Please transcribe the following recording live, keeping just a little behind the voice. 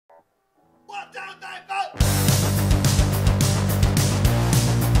What don't they vote?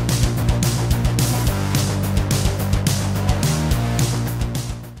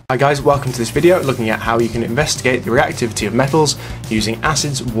 Hi guys, welcome to this video looking at how you can investigate the reactivity of metals using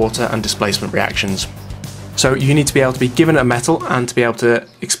acids, water and displacement reactions. So you need to be able to be given a metal and to be able to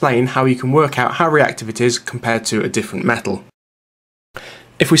explain how you can work out how reactive it is compared to a different metal.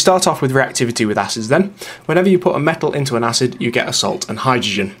 If we start off with reactivity with acids then, whenever you put a metal into an acid you get a salt and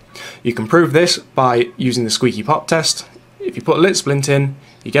hydrogen. You can prove this by using the Squeaky Pop Test. If you put a lit splint in,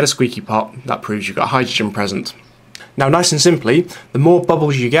 you get a squeaky pop, that proves you've got hydrogen present. Now nice and simply, the more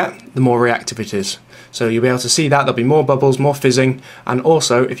bubbles you get, the more reactive it is. So you'll be able to see that there'll be more bubbles, more fizzing, and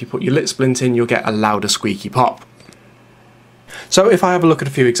also if you put your lit splint in you'll get a louder squeaky pop. So if I have a look at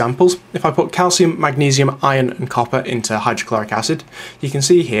a few examples, if I put calcium, magnesium, iron and copper into hydrochloric acid, you can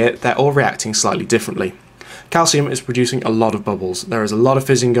see here they're all reacting slightly differently. Calcium is producing a lot of bubbles, there is a lot of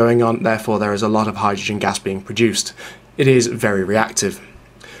fizzing going on, therefore there is a lot of hydrogen gas being produced. It is very reactive.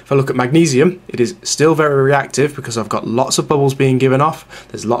 If I look at magnesium, it is still very reactive because I've got lots of bubbles being given off,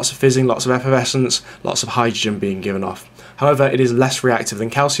 there's lots of fizzing, lots of effervescence, lots of hydrogen being given off. However, it is less reactive than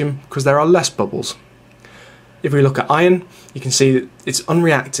calcium because there are less bubbles. If we look at iron, you can see that it's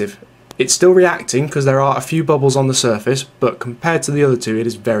unreactive. It's still reacting because there are a few bubbles on the surface, but compared to the other two, it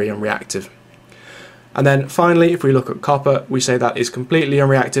is very unreactive. And then finally, if we look at copper, we say that is completely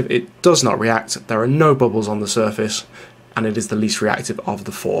unreactive. It does not react, there are no bubbles on the surface, and it is the least reactive of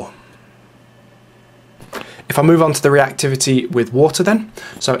the four. If I move on to the reactivity with water then,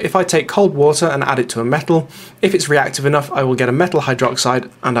 so if I take cold water and add it to a metal, if it's reactive enough I will get a metal hydroxide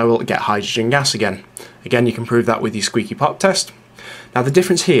and I will get hydrogen gas again. Again, you can prove that with your Squeaky Pop test. Now the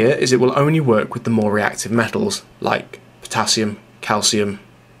difference here is it will only work with the more reactive metals like potassium, calcium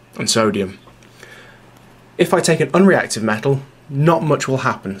and sodium. If I take an unreactive metal, not much will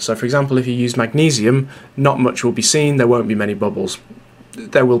happen. So for example, if you use magnesium, not much will be seen, there won't be many bubbles.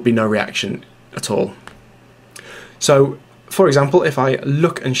 There will be no reaction at all. So for example, if I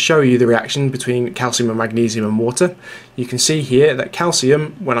look and show you the reaction between calcium and magnesium and water, you can see here that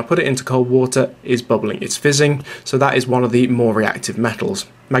calcium, when I put it into cold water, is bubbling, it's fizzing, so that is one of the more reactive metals.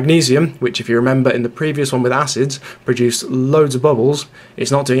 Magnesium, which if you remember in the previous one with acids, produced loads of bubbles,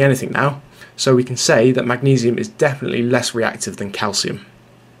 it's not doing anything now. So we can say that magnesium is definitely less reactive than calcium.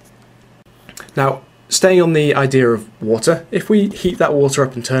 Now, staying on the idea of water, if we heat that water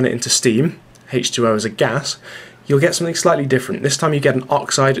up and turn it into steam, H2O as a gas, you'll get something slightly different. This time you get an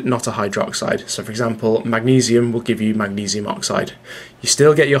oxide, not a hydroxide. So for example, magnesium will give you magnesium oxide. You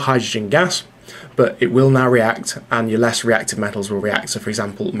still get your hydrogen gas, but it will now react and your less reactive metals will react. So for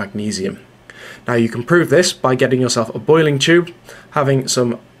example, magnesium. Now you can prove this by getting yourself a boiling tube, having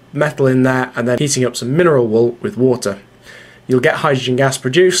some metal in there and then heating up some mineral wool with water. You'll get hydrogen gas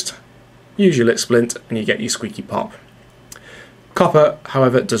produced, use your lit splint and you get your squeaky pop. Copper,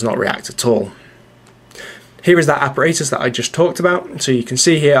 however, does not react at all. Here is that apparatus that I just talked about. So you can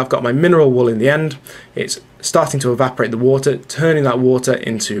see here I've got my mineral wool in the end. It's starting to evaporate the water, turning that water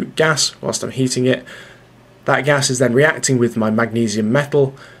into gas whilst I'm heating it. That gas is then reacting with my magnesium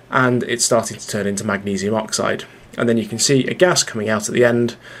metal and it's starting to turn into magnesium oxide. And then you can see a gas coming out at the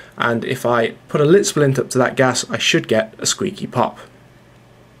end, and if I put a lit splint up to that gas I should get a squeaky pop.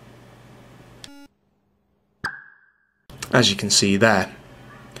 As you can see there.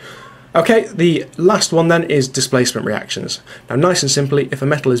 Okay, the last one then is displacement reactions. Now nice and simply, if a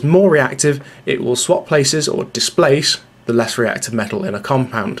metal is more reactive, it will swap places or displace the less reactive metal in a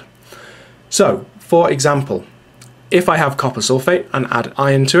compound. So, for example, if I have copper sulfate and add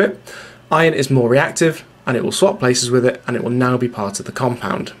iron to it, iron is more reactive and it will swap places with it and it will now be part of the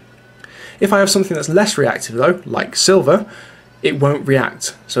compound. If I have something that's less reactive though, like silver, it won't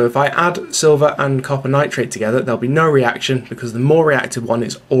react. So if I add silver and copper nitrate together, there'll be no reaction because the more reactive one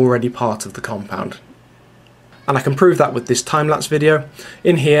is already part of the compound. And I can prove that with this time-lapse video.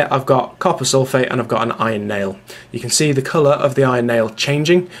 In here I've got copper sulfate and I've got an iron nail. You can see the colour of the iron nail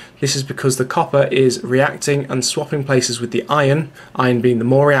changing. This is because the copper is reacting and swapping places with the iron being the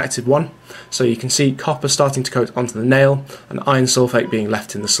more reactive one. So you can see copper starting to coat onto the nail and iron sulfate being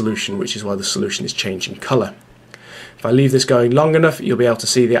left in the solution, which is why the solution is changing colour. If I leave this going long enough, you'll be able to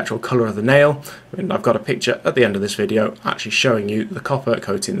see the actual colour of the nail. And I've got a picture at the end of this video actually showing you the copper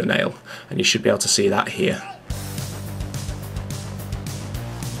coating the nail, and you should be able to see that here.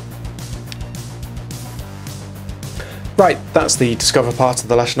 Right, that's the discover part of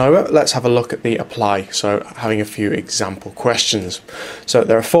the lesson over. Let's have a look at the apply, so having a few example questions. So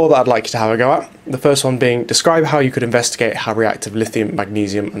there are four that I'd like you to have a go at. The first one being, describe how you could investigate how reactive lithium,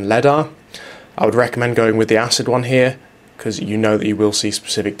 magnesium and lead are. I would recommend going with the acid one here, because you know that you will see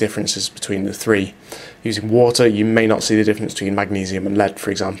specific differences between the three. Using water, you may not see the difference between magnesium and lead,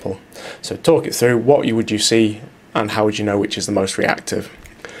 for example. So talk it through. What would you see, and how would you know which is the most reactive?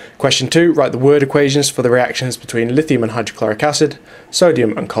 Question 2, write the word equations for the reactions between lithium and hydrochloric acid,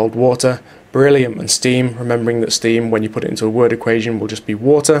 sodium and cold water, beryllium and steam, remembering that steam, when you put it into a word equation, will just be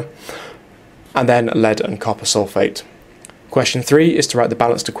water, and then lead and copper sulfate. Question 3 is to write the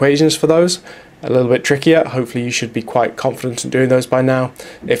balanced equations for those. A little bit trickier. Hopefully you should be quite confident in doing those by now.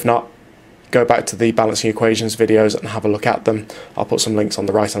 If not, go back to the balancing equations videos and have a look at them. I'll put some links on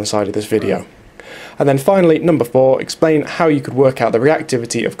the right hand side of this video. And then finally, number 4, explain how you could work out the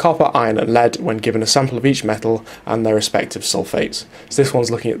reactivity of copper, iron and lead when given a sample of each metal and their respective sulfates. So this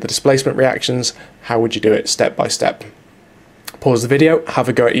one's looking at the displacement reactions. How would you do it step by step? Pause the video, have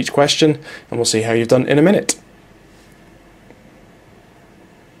a go at each question, and we'll see how you've done in a minute.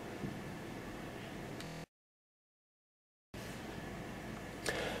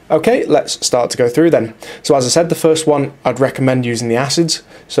 Okay, let's start to go through then. So as I said, the first one, I'd recommend using the acids.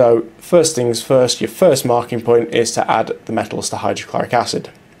 So first things first, your first marking point is to add the metals to hydrochloric acid.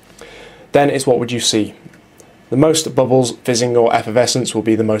 Then it's what would you see? The most bubbles, fizzing or effervescence will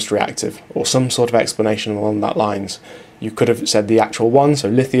be the most reactive, or some sort of explanation along that lines. You could have said the actual one, so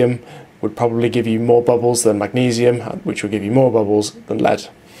lithium would probably give you more bubbles than magnesium, which will give you more bubbles than lead.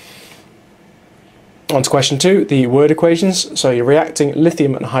 On to question 2, the word equations. So you're reacting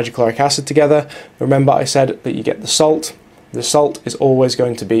lithium and hydrochloric acid together. Remember I said that you get the salt. The salt is always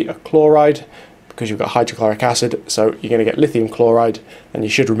going to be a chloride because you've got hydrochloric acid, so you're going to get lithium chloride, and you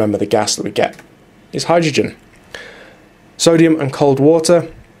should remember the gas that we get is hydrogen. Sodium and cold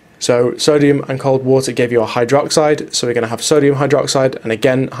water. So sodium and cold water gave you a hydroxide, so we're going to have sodium hydroxide and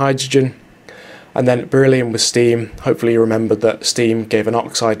again hydrogen. And then beryllium with steam. Hopefully you remembered that steam gave an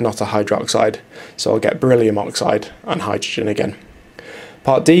oxide, not a hydroxide. So I'll get beryllium oxide and hydrogen again.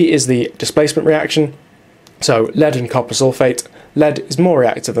 Part D is the displacement reaction. So lead and copper sulfate. Lead is more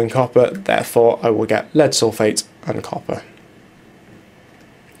reactive than copper, therefore I will get lead sulfate and copper.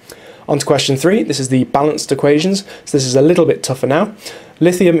 On to question 3. This is the balanced equations. So this is a little bit tougher now.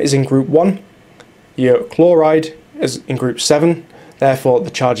 Lithium is in group 1. Your chloride is in group 7. Therefore, the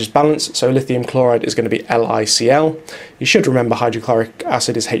charge is balanced, so lithium chloride is going to be LiCl. You should remember hydrochloric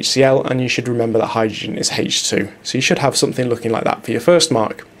acid is HCl, and you should remember that hydrogen is H2. So you should have something looking like that for your first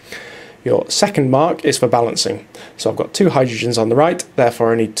mark. Your second mark is for balancing. So I've got 2 hydrogens on the right,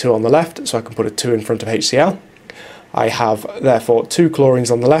 therefore I need 2 on the left, so I can put a 2 in front of HCl. I have, therefore, 2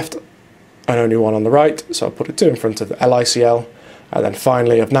 chlorines on the left, and only 1 on the right, so I'll put a 2 in front of LiCl. And then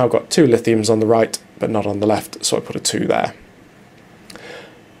finally, I've now got 2 lithiums on the right, but not on the left, so I put a 2 there.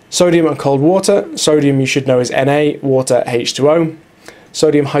 Sodium and cold water. Sodium you should know is Na, water H2O.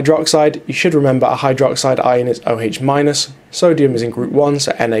 Sodium hydroxide, you should remember a hydroxide ion is OH-. Sodium is in group 1,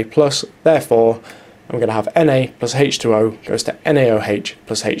 so Na+, therefore I'm going to have Na plus H2O goes to NaOH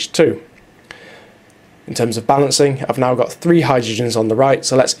plus H2. In terms of balancing, I've now got 3 hydrogens on the right,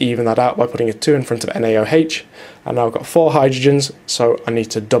 so let's even that out by putting a 2 in front of NaOH. And now I've got 4 hydrogens, so I need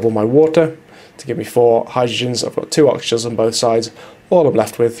to double my water to give me 4 hydrogens. I've got 2 oxygens on both sides. All I'm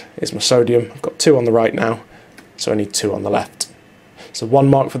left with is my sodium. I've got 2 on the right now, so I need 2 on the left. So 1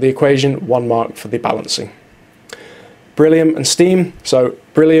 mark for the equation, 1 mark for the balancing. Beryllium and steam. So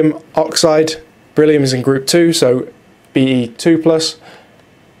beryllium oxide, beryllium is in group 2, so Be2+.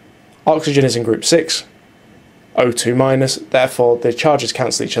 Oxygen is in group 6, O2-, therefore the charges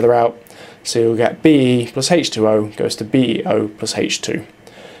cancel each other out. So you'll get Be plus H2O goes to BeO plus H2.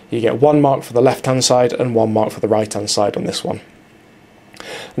 You get 1 mark for the left hand side and 1 mark for the right hand side on this one.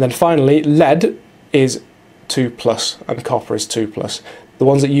 And then finally, lead is 2+ and copper is 2+. The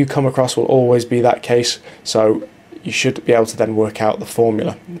ones that you come across will always be that case, so you should be able to then work out the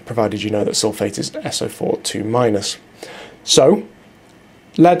formula, provided you know that sulfate is SO4 2-. So,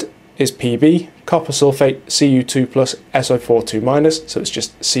 lead is Pb, copper sulfate Cu2+, SO4 2-, so it's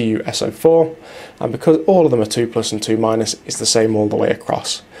just CuSO4, and because all of them are 2+ and 2-, it's the same all the way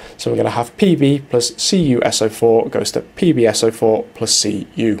across. So we're going to have Pb plus CuSO4 goes to PbSO4 plus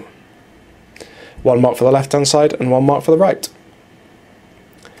Cu. 1 mark for the left hand side and 1 mark for the right.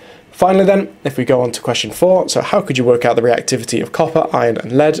 Finally then, if we go on to question 4, so how could you work out the reactivity of copper, iron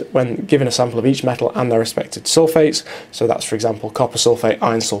and lead when given a sample of each metal and their respective sulfates? So that's, for example, copper sulfate,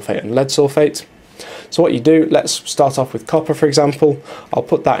 iron sulfate and lead sulfate. So what you do, let's start off with copper, for example. I'll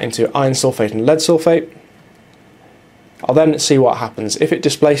put that into iron sulfate and lead sulfate. I'll then see what happens. If it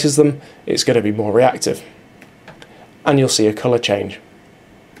displaces them, it's going to be more reactive. And you'll see a colour change.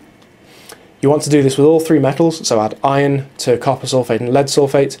 You want to do this with all 3 metals, so add iron to copper sulfate and lead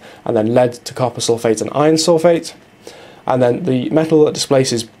sulfate, and then lead to copper sulfate and iron sulfate. and then the metal that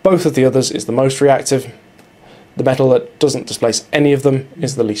displaces both of the others is the most reactive. The metal that doesn't displace any of them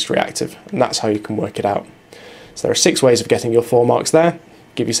is the least reactive, and that's how you can work it out. So there are 6 ways of getting your 4 marks there.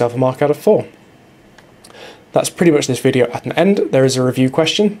 Give yourself a mark out of 4. That's pretty much this video at an end. There is a review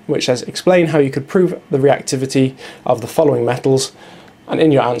question which says explain how you could prove the reactivity of the following metals, and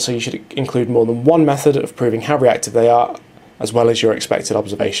in your answer you should include more than one method of proving how reactive they are, as well as your expected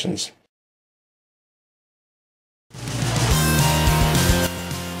observations.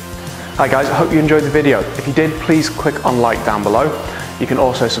 Hi guys, I hope you enjoyed the video. If you did, please click on like down below. You can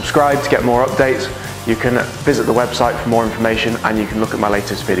also subscribe to get more updates. You can visit the website for more information, and you can look at my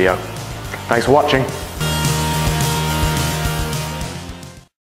latest video. Thanks for watching.